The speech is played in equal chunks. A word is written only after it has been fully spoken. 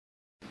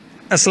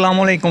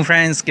अस्सलामुअलैकुम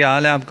फ्रेंड्स, क्या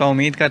हाल है आपका।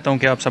 उम्मीद करता हूँ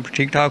कि आप सब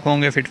ठीक ठाक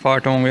होंगे, फिट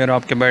फाट होंगे और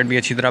आपके बर्ड भी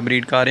अच्छी तरह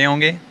ब्रीड कर रहे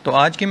होंगे। तो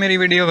आज की मेरी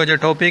वीडियो का जो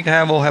टॉपिक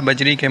है वो है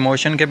बजरी के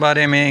मोशन के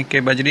बारे में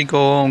कि बजरी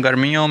को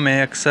गर्मियों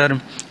में अक्सर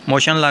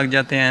मोशन लग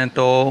जाते हैं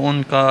तो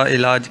उनका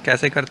इलाज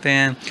कैसे करते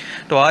हैं।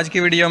 तो आज की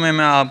वीडियो में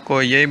मैं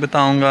आपको यही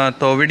बताऊँगा,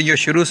 तो वीडियो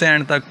शुरू से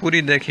एंड तक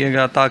पूरी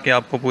देखिएगा ताकि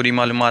आपको पूरी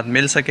मालूमात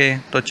मिल सके।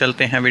 तो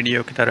चलते हैं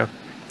वीडियो की तरफ।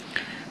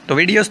 तो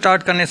वीडियो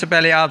स्टार्ट करने से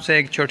पहले आपसे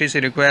एक छोटी सी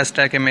रिक्वेस्ट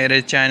है कि मेरे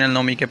चैनल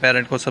नोमी के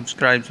पैरट को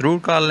सब्सक्राइब ज़रूर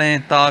कर लें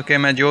ताकि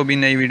मैं जो भी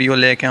नई वीडियो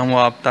लेके आऊँ वो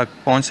आप तक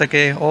पहुँच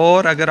सके।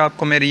 और अगर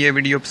आपको मेरी ये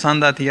वीडियो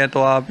पसंद आती है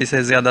तो आप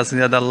इसे ज़्यादा से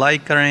ज़्यादा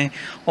लाइक करें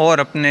और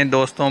अपने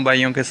दोस्तों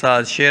भाइयों के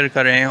साथ शेयर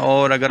करें।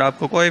 और अगर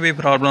आपको कोई भी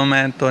प्रॉब्लम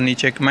है तो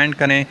नीचे कमेंट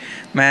करें,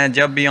 मैं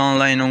जब भी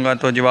ऑनलाइन हूँगा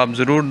तो जवाब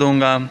ज़रूर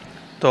दूँगा।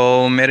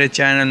 तो मेरे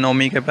चैनल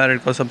नोमी के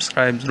पैरट को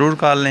सब्सक्राइब ज़रूर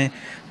कर लें।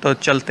 तो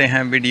चलते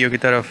हैं वीडियो की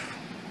तरफ।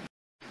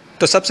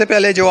 तो सबसे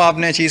पहले जो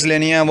आपने चीज़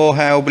लेनी है वो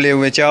है उबले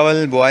हुए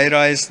चावल, बॉय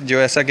राइस, जो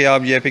ऐसा कि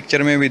आप ये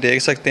पिक्चर में भी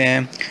देख सकते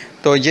हैं।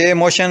 तो ये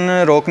मोशन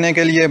रोकने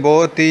के लिए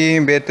बहुत ही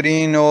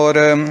बेहतरीन और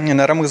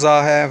नरम ग़िज़ा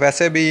है।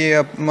 वैसे भी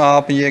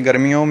आप ये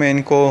गर्मियों में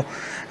इनको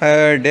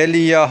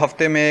डेली या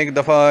हफ्ते में एक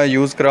दफ़ा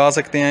यूज़ करा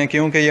सकते हैं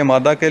क्योंकि ये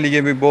मादा के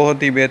लिए भी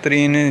बहुत ही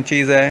बेहतरीन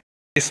चीज़ है।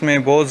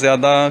 इसमें बहुत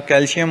ज़्यादा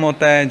कैल्शियम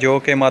होता है जो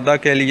कि मादा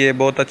के लिए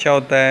बहुत अच्छा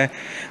होता है,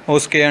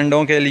 उसके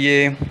अंडों के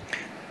लिए।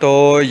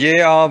 तो ये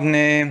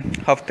आपने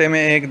हफ्ते में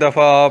एक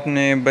दफ़ा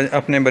आपने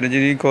अपने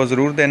बजरी को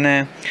ज़रूर देना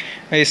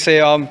है। इससे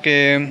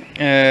आपके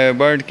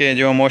बर्ड के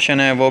जो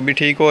मोशन है वो भी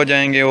ठीक हो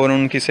जाएंगे और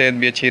उनकी सेहत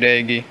भी अच्छी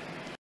रहेगी।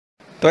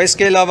 तो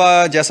इसके अलावा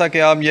जैसा कि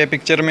आप ये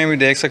पिक्चर में भी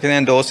देख सकते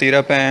हैं, दो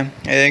सिरप हैं,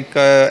 एक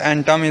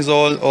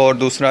एंटामिज़ोल और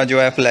दूसरा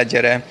जो है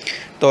फ्लेजर है।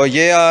 तो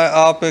ये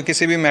आप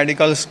किसी भी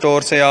मेडिकल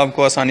स्टोर से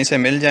आपको आसानी से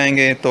मिल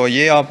जाएंगे। तो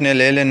ये आपने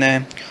ले लेना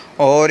है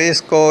और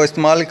इसको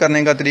इस्तेमाल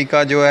करने का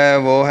तरीका जो है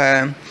वो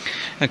है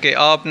कि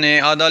आपने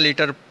आधा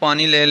लीटर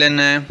पानी ले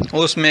लेना है,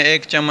 उसमें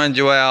एक चम्मच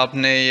जो है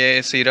आपने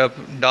ये सिरप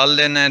डाल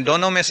देना है।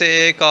 दोनों में से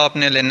एक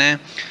आपने लेना है।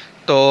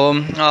 तो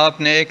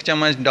आपने एक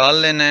चम्मच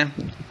डाल लेना है।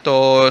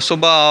 तो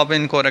सुबह आप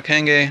इनको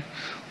रखेंगे।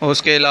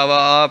 उसके अलावा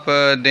आप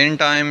दिन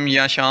टाइम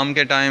या शाम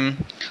के टाइम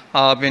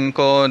आप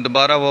इनको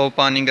दोबारा वो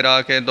पानी गिरा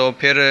के तो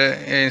फिर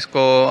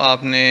इसको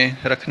आपने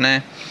रखना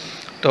है।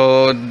 तो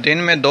दिन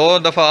में 2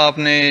 दफ़ा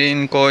आपने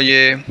इनको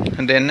ये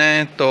देना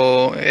है। तो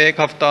एक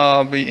हफ़्ता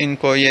आप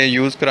इनको ये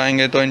यूज़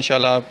कराएंगे तो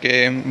इंशाल्लाह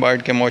आपके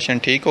बर्ड के मोशन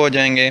ठीक हो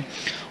जाएंगे।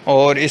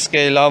 और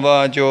इसके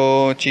अलावा जो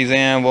चीज़ें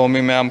हैं वो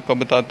भी मैं आपको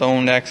बताता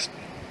हूँ नेक्स्ट।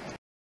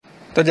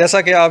 तो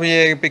जैसा कि आप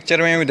ये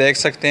पिक्चर में भी देख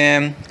सकते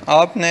हैं,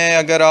 आपने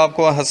अगर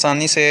आपको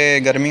आसानी से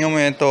गर्मियों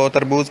में तो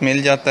तरबूज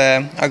मिल जाता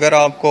है, अगर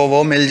आपको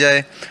वो मिल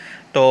जाए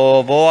तो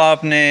वो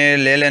आपने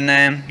ले लेना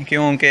है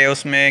क्योंकि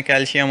उसमें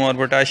कैल्शियम और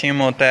पोटाशियम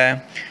होता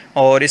है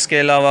और इसके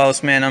अलावा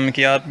उसमें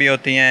नमकियात भी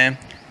होती हैं।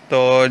 तो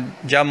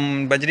जब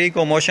बजरी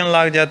को मोशन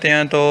लग जाते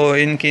हैं तो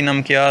इनकी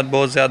नमकियात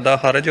बहुत ज़्यादा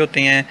ख़ारिज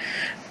होती हैं।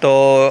 तो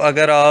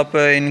अगर आप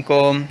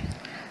इनको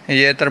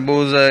ये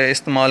तरबूज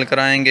इस्तेमाल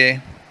कराएंगे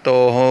तो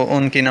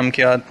उनकी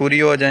नमकियात पूरी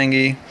हो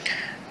जाएंगी।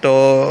 तो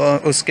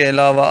उसके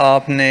अलावा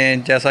आपने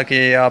जैसा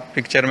कि आप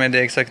पिक्चर में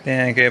देख सकते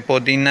हैं कि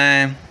पुदीना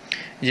है,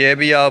 ये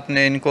भी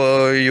आपने इनको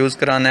यूज़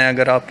कराना है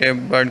अगर आपके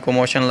बर्ड को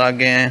मोशन लग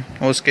गए हैं।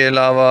 उसके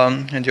अलावा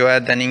जो है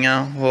धनिया,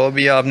 वो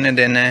भी आपने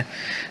देना है।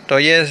 तो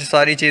ये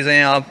सारी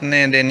चीज़ें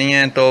आपने देनी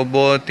हैं। तो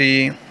बहुत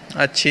ही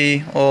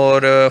अच्छी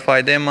और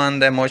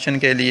फ़ायदेमंद है मोशन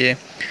के लिए।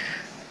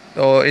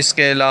 तो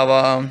इसके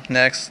अलावा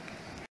नेक्स्ट,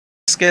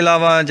 इसके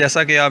अलावा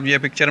जैसा कि आप ये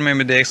पिक्चर में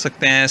भी देख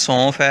सकते हैं,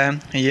 सौंफ है,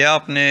 ये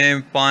आपने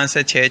 5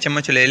 से 6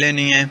 चम्मच ले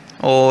लेनी है।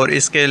 और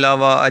इसके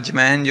अलावा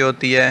अजवाइन जो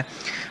होती है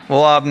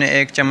वो आपने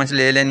 1 चम्मच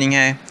ले लेनी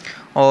है।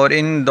 और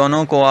इन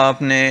दोनों को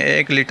आपने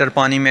 1 लीटर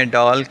पानी में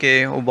डाल के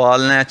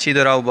उबालना है, अच्छी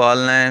तरह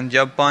उबालना है।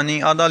 जब पानी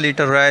आधा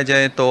लीटर रह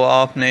जाए तो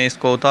आपने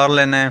इसको उतार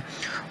लेना है।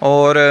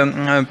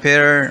 और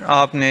फिर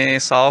आपने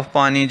साफ़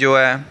पानी जो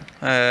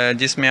है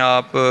जिसमें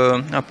आप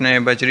अपने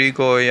बजरी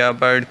को या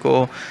बर्ड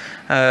को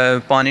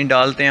पानी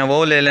डालते हैं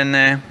वो ले लेना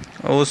है।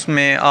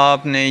 उसमें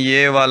आपने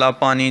ये वाला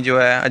पानी जो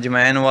है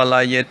अजवाइन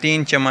वाला, ये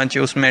 3 चम्मच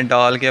उसमें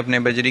डाल के अपने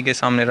बजरी के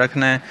सामने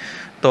रखना है।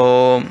 तो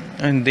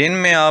दिन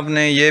में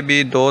आपने ये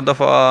भी 2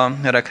 दफ़ा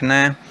रखना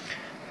है।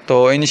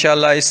 तो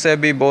इंशाल्लाह इससे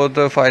भी बहुत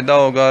फ़ायदा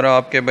होगा और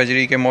आपके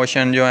बजरी के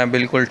मोशन जो हैं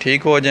बिल्कुल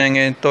ठीक हो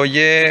जाएंगे। तो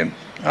ये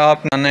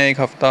आप ना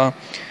एक हफ़्ता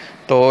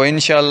तो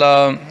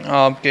इंशाल्लाह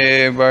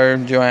आपके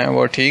बर्ड जो हैं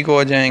वो ठीक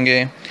हो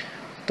जाएंगे।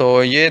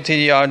 तो ये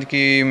थी आज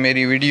की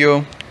मेरी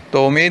वीडियो।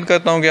 तो उम्मीद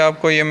करता हूँ कि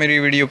आपको ये मेरी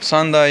वीडियो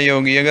पसंद आई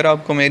होगी। अगर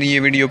आपको मेरी ये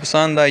वीडियो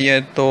पसंद आई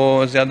है तो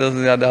ज़्यादा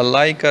से ज़्यादा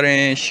लाइक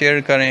करें,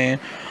 शेयर करें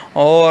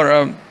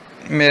और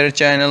मेरे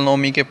चैनल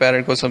नोमी के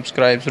पैरट को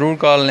सब्सक्राइब ज़रूर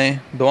कर लें।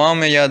 दुआ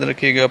में याद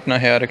रखिएगा, अपना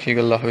ख्याल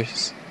रखिएगा। अल्लाह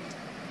हाफ़िज़।